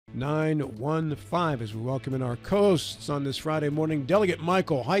915 as we welcome in our co-hosts on this Friday morning. Delegate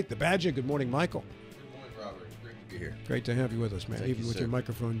Michael Haidt, the Badger. Good morning, Michael. Good morning, Robert. Great to be here. Great to have you with us, man. Even with your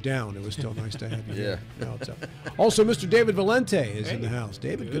microphone down, it was still nice to have you Yeah. here. Now it's up. Also, Mr. David Valente is in the house.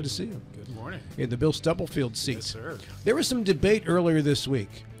 David, good to see you. Good morning. In the Bill Stubblefield seat. Yes, sir. There was some debate earlier this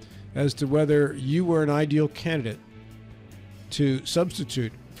week as to whether you were an ideal candidate to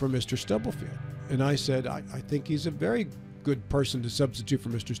substitute for Mr. Stubblefield. And I said, I think he's a very good person to substitute for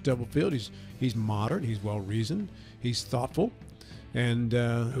Mr. Stubblefield. He's modern, he's well-reasoned, he's thoughtful. And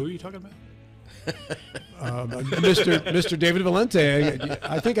Who are you talking about? Mr. David Valente.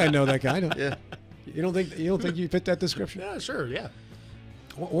 I think I know that guy. Yeah. You don't think you fit that description? Yeah, sure, yeah.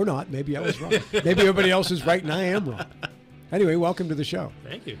 Or not. Maybe I was wrong. Maybe everybody else is right and I am wrong. Anyway, welcome to the show.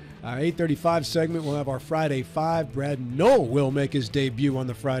 Thank you. 8:35 segment, we'll have our Friday Five. Brad Noel will make his debut on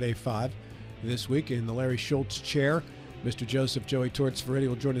the Friday Five this week in the Larry Schultz chair. Mr. Joseph Joey Torts Ferretti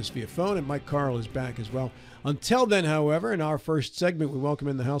will join us via phone, and Mike Carl is back as well. Until then, however, in our first segment, we welcome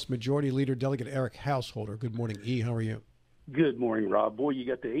in the House Majority Leader, Delegate Eric Householder. Good morning, E. How are you? Good morning, Rob. Boy, you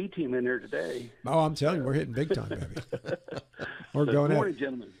got the A-team in there today. Oh, I'm telling you, we're hitting big time, baby. We're going Good morning, at it.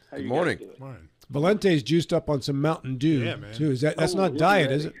 gentlemen. How Good you morning. guys doing? Morning. Valente's juiced up on some Mountain Dew, Yeah, man. too. That's Oh, not really?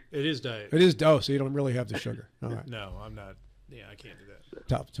 diet, is it? It is diet. It is. Oh, so you don't really have the sugar. All right. No, I'm not. Yeah, I can't do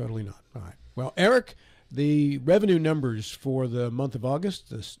that. Totally not. All right. Well, Eric, the revenue numbers for the month of August,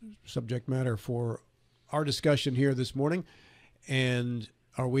 the subject matter for our discussion here this morning. And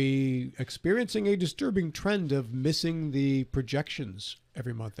are we experiencing a disturbing trend of missing the projections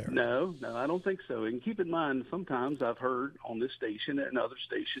every month, Eric? No, I don't think so. And keep in mind, sometimes I've heard on this station and other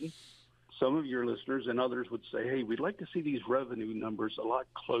stations, some of your listeners and others would say, hey, we'd like to see these revenue numbers a lot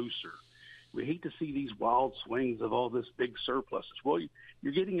closer. We hate to see these wild swings of all this big surpluses. Well,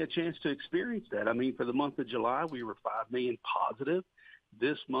 you're getting a chance to experience that. I mean, for the month of July, we were $5 million positive.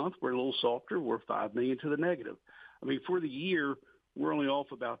 This month, we're a little softer. We're $5 million to the negative. I mean, for the year, we're only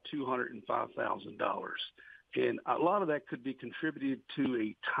off about $205,000. And a lot of that could be contributed to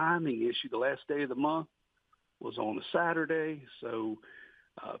a timing issue. The last day of the month was on a Saturday, so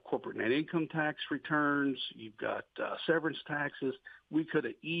corporate net income tax returns, you've got severance taxes. We could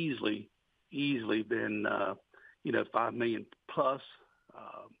have easily been, 5 million plus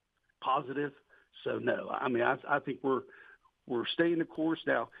positive. So no, I mean, I think we're staying the course.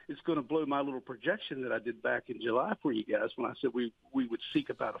 Now, it's going to blow my little projection that I did back in July for you guys when I said we would seek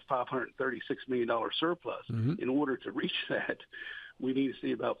about a $536 million surplus. Mm-hmm. In order to reach that, we need to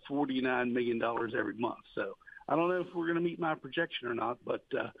see about $49 million every month. So I don't know if we're going to meet my projection or not, but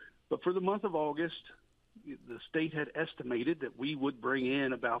for the month of August, the state had estimated that we would bring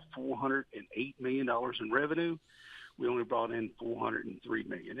in about $408 million in revenue. We only brought in $403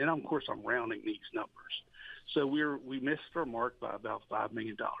 million. And, of course, I'm rounding these numbers. So we missed our mark by about $5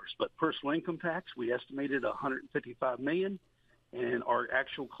 million. But personal income tax, we estimated $155 million, and our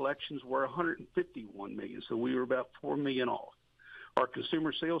actual collections were $151 million. So we were about $4 million off. Our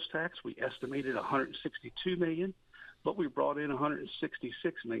consumer sales tax, we estimated $162 million, but we brought in $166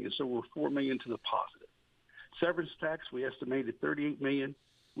 million. So we're $4 million to the positive. Severance tax, we estimated $38 million.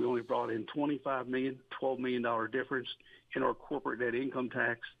 We only brought in $25 million, $12 million difference. In our corporate net income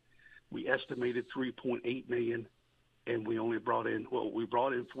tax, we estimated $3.8 million, and we only brought in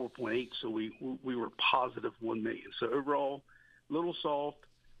 4.8, so we were positive $1 million. So overall, a little soft,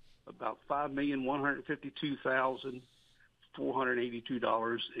 about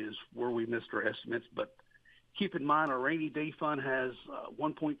 $5,152,482 is where we missed our estimates. But keep in mind, our rainy day fund has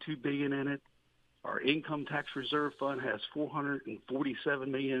 $1.2 billion in it. Our income tax reserve fund has $447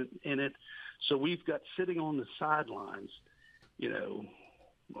 million in it. So we've got sitting on the sidelines,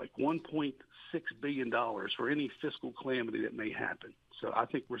 like $1.6 billion for any fiscal calamity that may happen. So I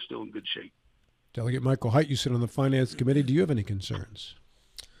think we're still in good shape. Delegate Michael Haidt, you sit on the Finance Committee. Do you have any concerns?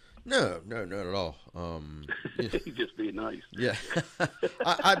 No, not at all. He's just being nice. Yeah,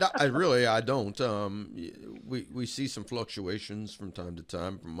 I don't. We see some fluctuations from time to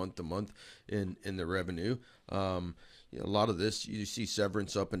time, from month to month in the revenue. A lot of this, you see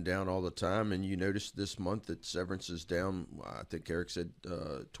severance up and down all the time, and you notice this month that severance is down. I think Eric said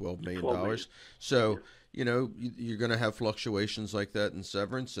 $12 million. So you're going to have fluctuations like that in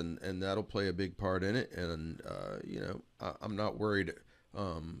severance, and that'll play a big part in it. And I'm not worried.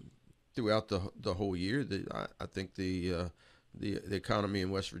 Throughout the whole year, I think the economy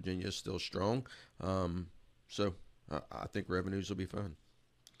in West Virginia is still strong, so I think revenues will be fine.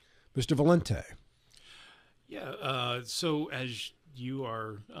 Mr. Valente. Yeah. So as you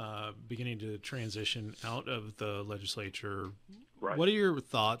are beginning to transition out of the legislature, right. What are your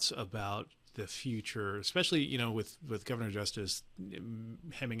thoughts about the future, especially, with Governor Justice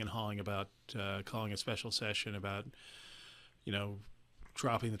hemming and hawing about calling a special session about,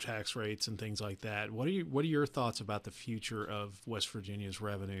 dropping the tax rates and things like that. What are your thoughts about the future of West Virginia's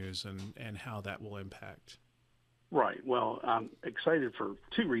revenues and how that will impact? Right. Well, I'm excited for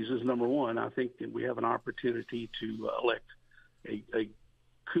two reasons. Number one, I think that we have an opportunity to elect a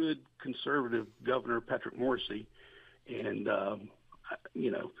good conservative governor, Patrick Morrisey, and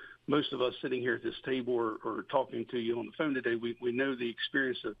most of us sitting here at this table or talking to you on the phone today, we know the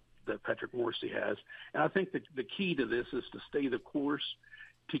experience that Patrick Morrisey has. And I think that the key to this is to stay the course,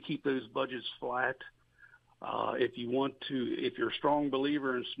 to keep those budgets flat. If you're a strong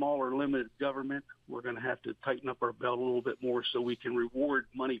believer in smaller, limited government, we're going to have to tighten up our belt a little bit more so we can reward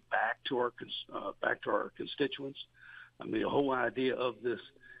money back to our constituents. I mean, the whole idea of this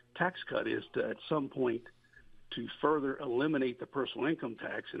tax cut is to, at some point, to further eliminate the personal income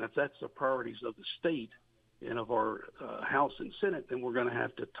tax. And if that's the priorities of the state and of our House and Senate, then we're going to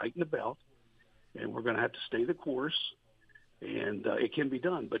have to tighten the belt, and we're going to have to stay the course. And it can be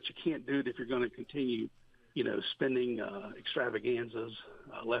done, but you can't do it if you're going to continue, spending extravaganzas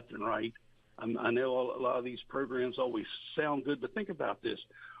left and right. I know a lot of these programs always sound good, but think about this.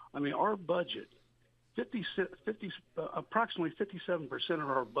 I mean, our budget, approximately 57% of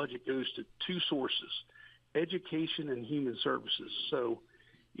our budget goes to two sources: education and human services. So,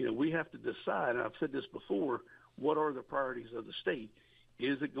 we have to decide, and I've said this before, what are the priorities of the state?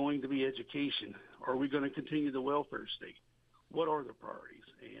 Is it going to be education? Are we going to continue the welfare state? What are the priorities?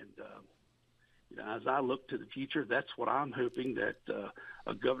 And, as I look to the future, that's what I'm hoping, that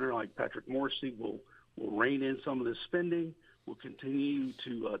a governor like Patrick Morrisey will rein in some of this spending, will continue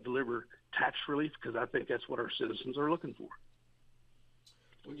to deliver tax relief, because I think that's what our citizens are looking for.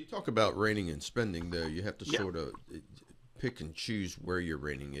 When you talk about reining in spending, though, you have to sort of pick and choose where you're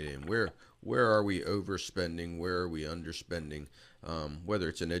reining it in. Where are we overspending? Where are we underspending? Whether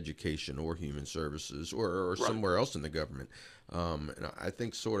it's in education or human services or somewhere else in the government. And I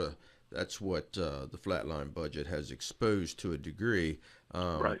think sort of that's what the flatline budget has exposed to a degree.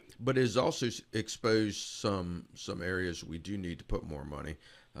 But it has also exposed some areas we do need to put more money,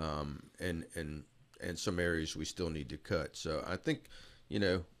 and some areas we still need to cut. So I think,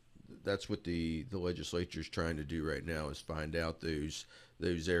 that's what the legislature is trying to do right now, is find out those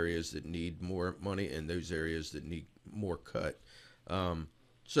areas that need more money and those areas that need more cut.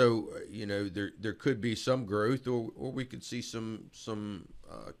 So there could be some growth, or we could see some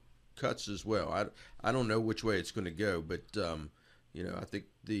cuts as well. I don't know which way it's going to go, but I think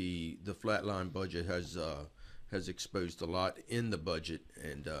the flatline budget has exposed a lot in the budget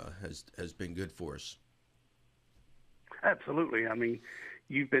and has been good for us. Absolutely. I mean,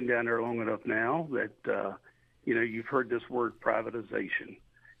 you've been down there long enough now that you've heard this word privatization.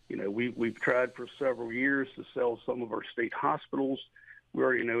 We've tried for several years to sell some of our state hospitals. We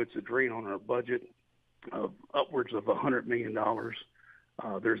already know it's a drain on our budget of upwards of $100 million.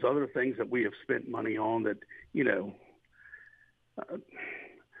 There's other things that we have spent money on that,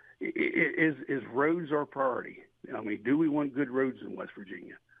 is roads our priority? I mean, do we want good roads in West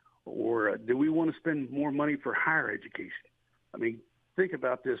Virginia? Or do we want to spend more money for higher education? I mean, think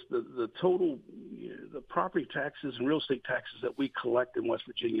about this. The total, the property taxes and real estate taxes that we collect in West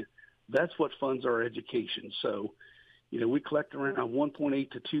Virginia, that's what funds our education. So, we collect around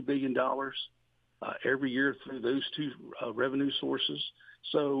 $1.8 to $2 billion every year through those two revenue sources.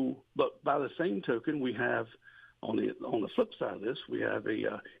 So, but by the same token, we have, on the flip side of this, we have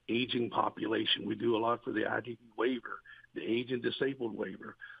a aging population. We do a lot for the IDP waiver, the age and disabled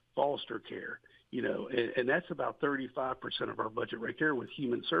waiver, foster care, and that's about 35% of our budget right there with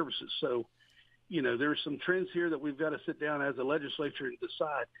human services. So, there's some trends here that we've got to sit down as a legislature and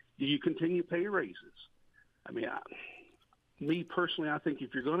decide, do you continue pay raises? I mean, me personally, I think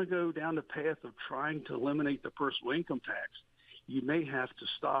if you're going to go down the path of trying to eliminate the personal income tax, you may have to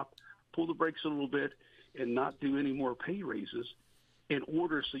stop, pull the brakes a little bit, and not do any more pay raises in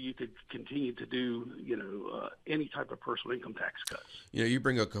order so you could continue to do, any type of personal income tax cuts. You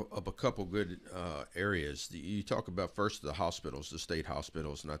bring up a couple good areas. You talk about first the hospitals, the state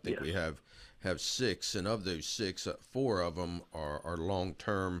hospitals, and I think we have 6, and of those 6, 4 of them are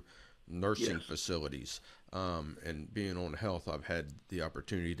long-term nursing facilities. And being on health, I've had the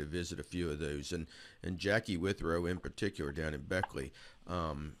opportunity to visit a few of those, and Jackie Withrow in particular down in Beckley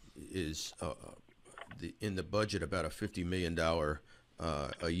is in the budget about a $50 million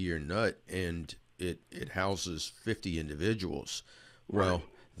a year nut, and it houses 50 individuals. Well,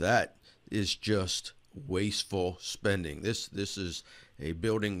 that is just wasteful spending. This is a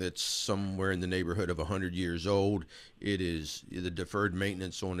building that's somewhere in the neighborhood of 100 years old. It is, the deferred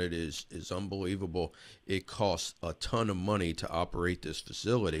maintenance on it is unbelievable. It costs a ton of money to operate this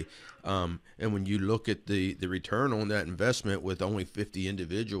facility. And when you look at the return on that investment with only 50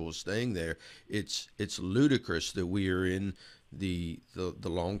 individuals staying there, it's ludicrous that we are in the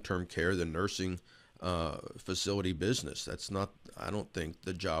long-term care, the nursing facility business. That's not, I don't think,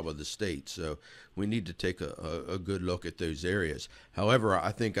 the job of the state. So we need to take a good look at those areas. However,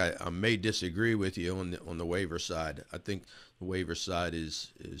 I think I may disagree with you on the waiver side. I think the waiver side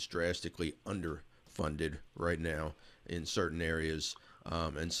is drastically underfunded right now in certain areas,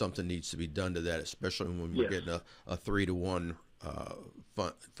 and something needs to be done to that, especially when we're getting a 3-to-1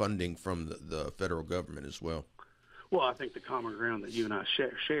 funding from the federal government as well. Well, I think the common ground that you and I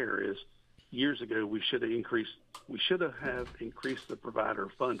share is years ago we should have increased the provider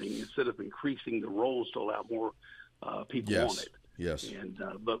funding instead of increasing the roles to allow more people on it. Yes. And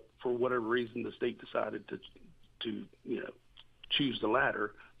but for whatever reason, the state decided to choose the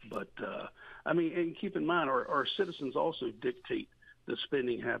latter. But I mean, and keep in mind, our citizens also dictate the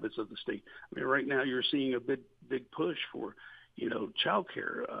spending habits of the state. I mean, right now you're seeing a big push for child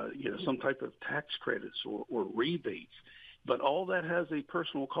care, some type of tax credits or rebates. But all that has a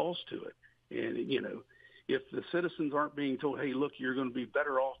personal cost to it. And, if the citizens aren't being told, hey, look, you're going to be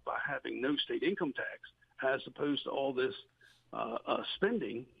better off by having no state income tax as opposed to all this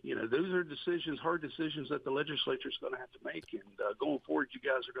spending, those are decisions, hard decisions that the legislature is going to have to make. And going forward, you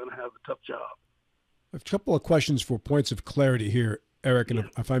guys are going to have a tough job. A couple of questions for points of clarity here, Eric. And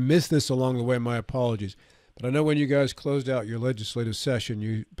if I missed this along the way, my apologies. But I know when you guys closed out your legislative session,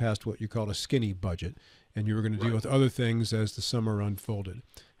 you passed what you called a skinny budget, and you were going to deal with other things as the summer unfolded.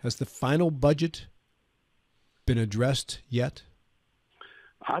 Has the final budget been addressed yet?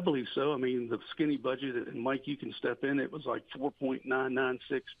 I believe so. I mean, the skinny budget, and Mike, you can step in, it was like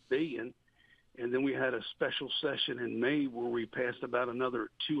 $4.996 billion. And then we had a special session in May where we passed about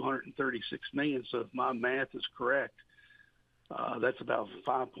another $236 million. So if my math is correct, that's about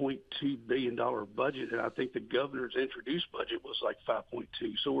 $5.2 billion budget. And I think the governor's introduced budget was like 5.2.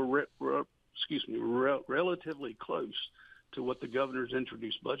 So we're relatively close to what the governor's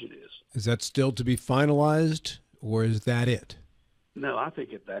introduced budget is. Is that still to be finalized, or is that it? No, I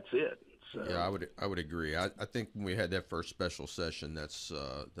think that's it. So. Yeah, I would agree. I think when we had that first special session, that's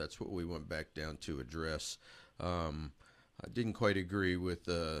what we went back down to address. I didn't quite agree with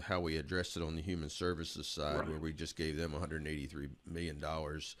how we addressed it on the human services side, where we just gave them $183 million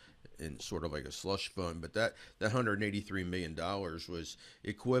in sort of like a slush fund. But that $183 million was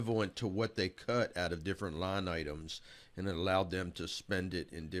equivalent to what they cut out of different line items, and it allowed them to spend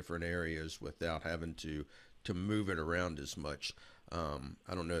it in different areas without having to move it around as much. I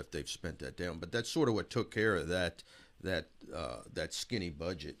don't know if they've spent that down, but that's sort of what took care of that skinny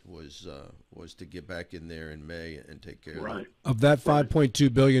budget was to get back in there in May and take care of that. Of that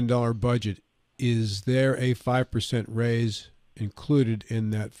 $5.2 billion budget, is there a 5% raise included in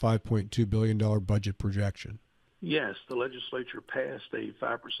that $5.2 billion budget projection? Yes, the legislature passed a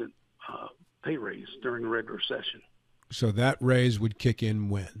 5% pay raise during the regular session. So that raise would kick in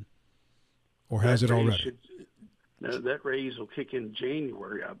when? Or has it already? No, that raise will kick in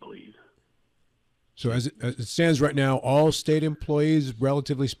January, I believe. So as it stands right now, all state employees,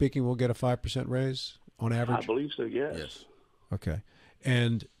 relatively speaking, will get a 5% raise on average? I believe so, yes. Okay.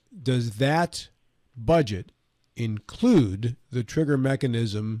 And does that budget include the trigger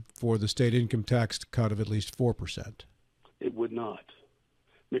mechanism for the state income tax cut of at least 4%? It would not.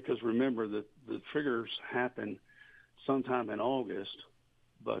 Because remember, the triggers happen sometime in August,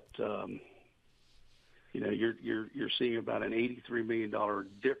 but you're seeing about an $83 million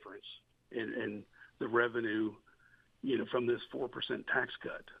difference in the revenue, from this 4% tax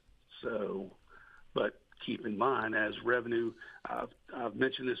cut. So, but keep in mind, as revenue, I've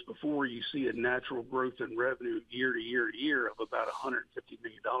mentioned this before, you see a natural growth in revenue year to year to year of about $150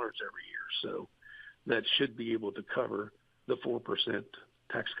 million every year. So that should be able to cover the 4%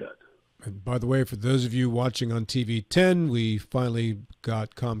 tax cut. And by the way, for those of you watching on TV 10, we finally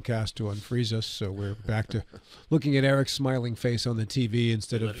got Comcast to unfreeze us, so we're back to looking at Eric's smiling face on the TV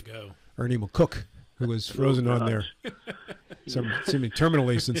instead of Ernie McCook, who was frozen on there seemingly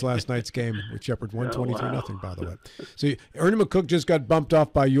terminally since last night's game, which Shepherd 123-0, by the way. So Ernie McCook just got bumped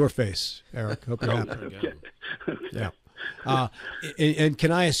off by your face, Eric. Hope you're happy. Yeah. And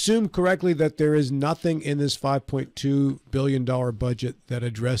can I assume correctly that there is nothing in this $5.2 billion budget that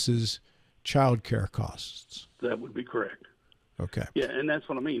addresses child care costs? That would be correct. Okay. Yeah, and that's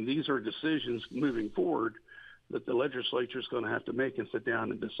what I mean. These are decisions moving forward that the legislature is going to have to make and sit down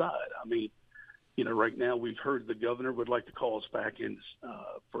and decide. I mean, Right now we've heard the governor would like to call us back in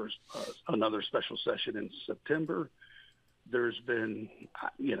for another special session in September. There's been,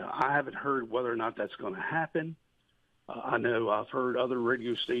 I haven't heard whether or not that's going to happen. I know I've heard other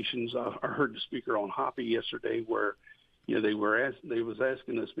radio stations. I heard the speaker on Hoppy yesterday where, they was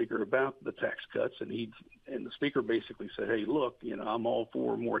asking the speaker about the tax cuts, and the speaker basically said, "Hey, look, I'm all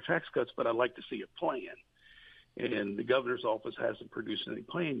for more tax cuts, but I'd like to see a plan." And the governor's office hasn't produced any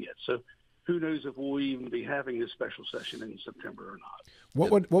plan yet. So who knows if we'll even be having this special session in September or not.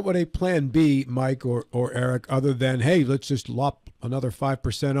 What would a plan be, Mike or Eric, other than, hey, let's just lop another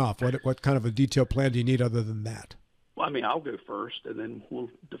 5% off? What kind of a detailed plan do you need other than that? Well, I'll go first, and then we'll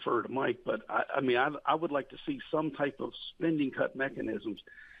defer to Mike. But I would like to see some type of spending cut mechanisms.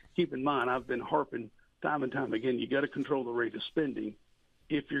 Keep in mind, I've been harping time and time again. You got to control the rate of spending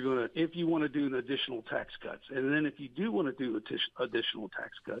if you want to do an additional tax cuts, and then if you do want to do additional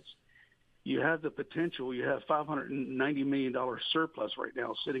tax cuts, you have the potential. You have $590 million surplus right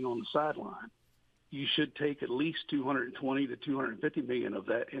now sitting on the sideline. You should take at least $220 to $250 million of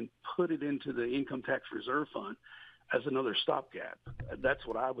that and put it into the income tax reserve fund as another stopgap. That's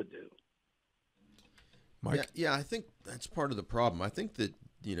what I would do. Mike? Yeah, I think that's part of the problem. I think that,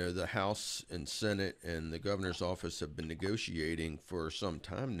 the House and Senate and the governor's office have been negotiating for some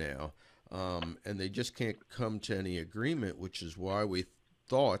time now, and they just can't come to any agreement, which is why we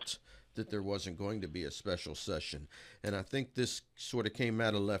thought that there wasn't going to be a special session. And I think this sort of came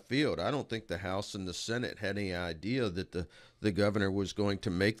out of left field. I don't think the House and the Senate had any idea that the governor was going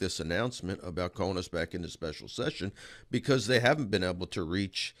to make this announcement about calling us back into special session, because they haven't been able to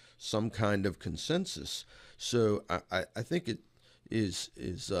reach some kind of consensus. So I think it is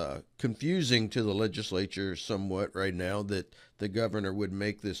confusing to the legislature somewhat right now that the governor would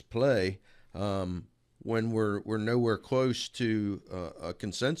make this play when we're nowhere close to a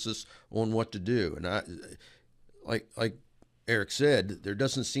consensus on what to do. And like Eric said, there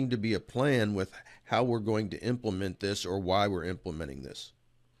doesn't seem to be a plan with how we're going to implement this or why we're implementing this.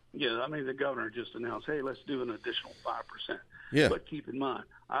 Yeah, the governor just announced, hey, let's do an additional 5%. Yeah. But keep in mind,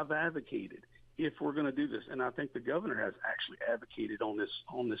 I've advocated, if we're going to do this, and I think the governor has actually advocated on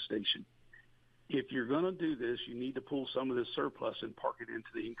this station, if you're going to do this, you need to pull some of this surplus and park it into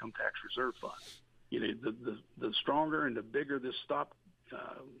the income tax reserve fund. The stronger and the bigger this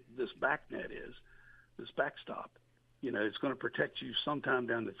backnet is, this backstop, it's going to protect you sometime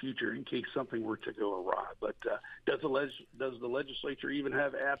down the future in case something were to go awry. But does the legislature even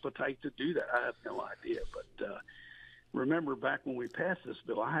have appetite to do that? I have no idea. But remember, back when we passed this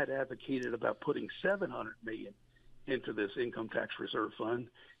bill, I had advocated about putting $700 million into this income tax reserve fund,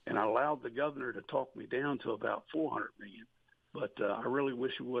 and I allowed the governor to talk me down to about $400 million. But I really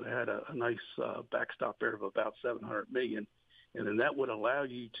wish we would have had a nice backstop there of about $700 million. And then that would allow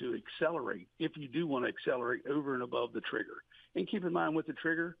you to accelerate, if you do want to accelerate over and above the trigger. And keep in mind with the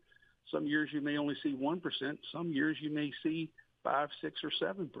trigger, some years you may only see 1%. Some years you may see 5, 6, or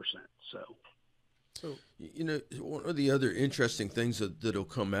 7%. So, one of the other interesting things that'll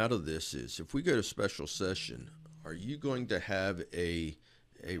come out of this is if we go to special session, are you going to have a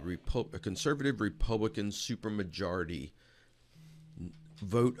conservative Republican supermajority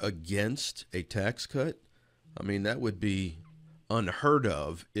vote against a tax cut? That would be unheard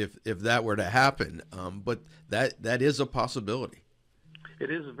of if that were to happen. But that is a possibility.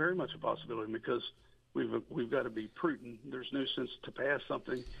 It is very much a possibility because we've got to be prudent. There's no sense to pass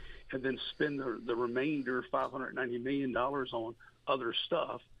something and then spend the remainder $590 million on other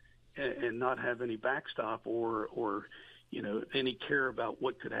stuff and not have any backstop or any care about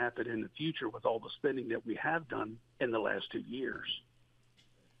what could happen in the future with all the spending that we have done in the last 2 years.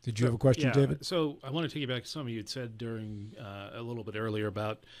 Did you have a question, David? So I want to take you back to something you had said during a little bit earlier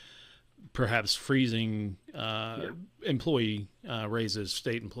about perhaps freezing employee raises,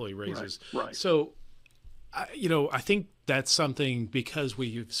 state employee raises. Right. So, I think that's something, because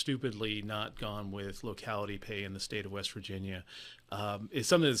we've stupidly not gone with locality pay in the state of West Virginia. It's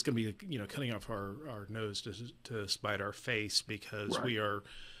something that's going to be, cutting off our nose to spite our face, because we are,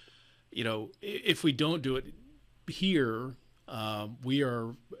 if we don't do it here, we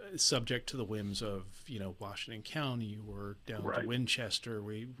are subject to the whims of, Washington County or down to Winchester.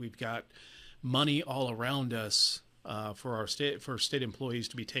 We've got money all around us for state employees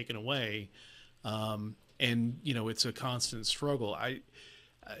to be taken away. And, it's a constant struggle. I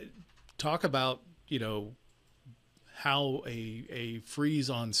talk about, how a freeze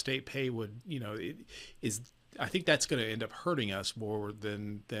on state pay would, I think that's going to end up hurting us more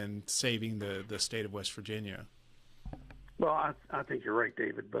than saving the state of West Virginia. Well, I think you're right,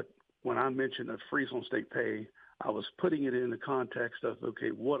 David. But when I mentioned a freeze on state pay, I was putting it in the context of, okay,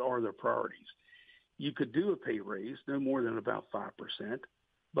 what are the priorities? you could do a pay raise, no more than about 5%,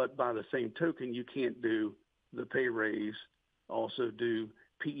 but by the same token, you can't do the pay raise, also do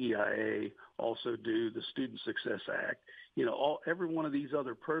PEIA, also do the Student Success Act. Every one of these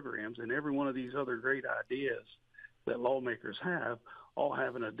other programs and every one of these other great ideas that lawmakers have all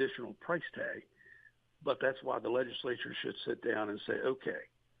have an additional price tag. But that's why the legislature should sit down and say, okay,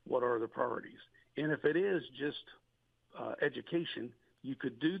 what are the priorities? And if it is just education, you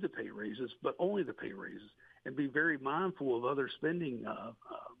could do the pay raises, but only the pay raises, and be very mindful of other spending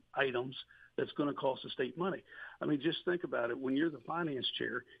items that's going to cost the state money. I mean, just think about it. When you're the finance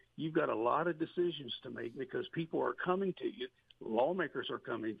chair, you've got a lot of decisions to make because people are coming to you, lawmakers are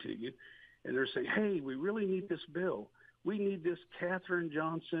coming to you, and they're saying, hey, we really need this bill. We need this Katherine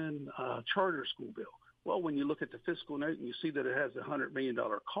Johnson charter school bill. Well, when you look at the fiscal note and you see that it has a $100 million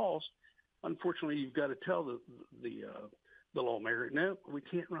cost, unfortunately, you've got to tell the lawmaker, no, we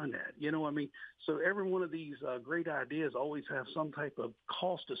can't run that. So every one of these great ideas always have some type of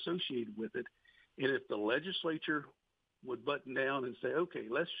cost associated with it. And if the legislature would button down and say, okay,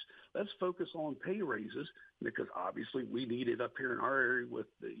 let's focus on pay raises, because obviously we need it up here in our area with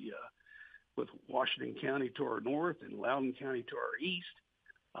Washington County to our north and Loudoun County to our east.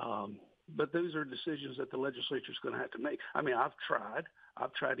 But those are decisions that the legislature is going to have to make. I mean, I've tried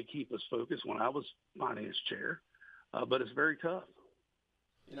to keep us focused when I was finance chair, but it's very tough.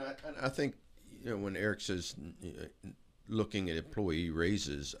 I think, when Eric says looking at employee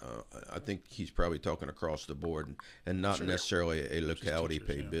raises, I think he's probably talking across the board and not necessarily a locality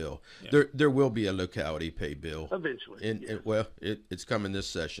pay bill. Yeah. There will be a locality pay bill eventually. It's coming this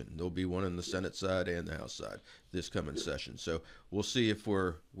session. There'll be one on the Senate side and the House side this coming session. So we'll see if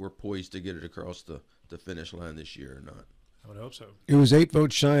we're poised to get it across the finish line this year or not. I would hope so. It was 8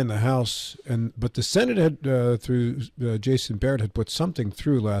 votes shy in the House, but the Senate had, through Jason Barrett, had put something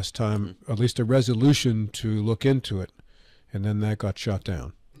through last time, at least a resolution to look into it, and then that got shot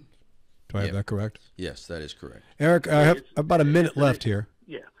down. Do I have that correct? Yes, that is correct. Eric, I have about a minute left here.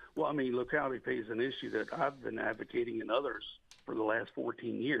 Yeah. Well, I mean, locality pay is an issue that I've been advocating and others for the last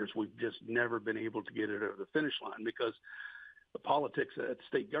 14 years. We've just never been able to get it over the finish line because the politics at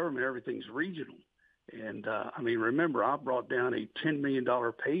state government, everything's regional. And, I mean, remember, I brought down a $10 million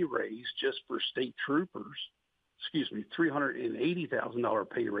pay raise just for state troopers, $380,000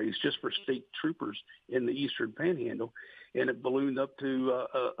 pay raise just for state troopers in the Eastern Panhandle. And it ballooned up to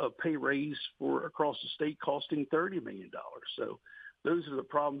a pay raise for across the state costing $30 million. So those are the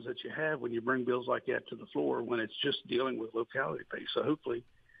problems that you have when you bring bills like that to the floor when it's just dealing with locality pay. So hopefully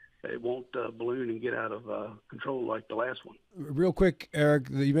it won't balloon and get out of control like the last one. Real quick, Eric,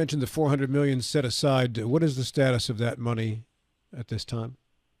 you mentioned the $400 million set aside. What is the status of that money at this time?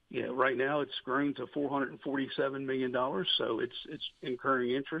 Yeah, right now it's grown to $447 million, so it's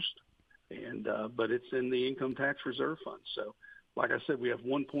incurring interest, and but it's in the income tax reserve fund. So, like I said, we have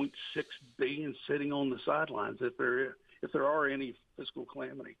 $1.6 billion sitting on the sidelines if there are any fiscal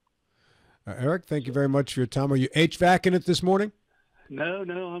calamity. Eric, thank you very much for your time. Are you HVACing it this morning? No,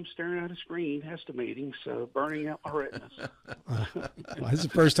 I'm staring at a screen, estimating, so burning out my retinas. Well, this is the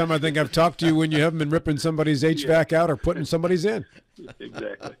first time I think I've talked to you when you haven't been ripping somebody's HVAC out or putting somebody's in.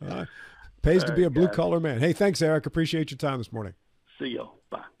 Exactly. Pays to be a blue-collar man. Hey, thanks, Eric. Appreciate your time this morning. See y'all.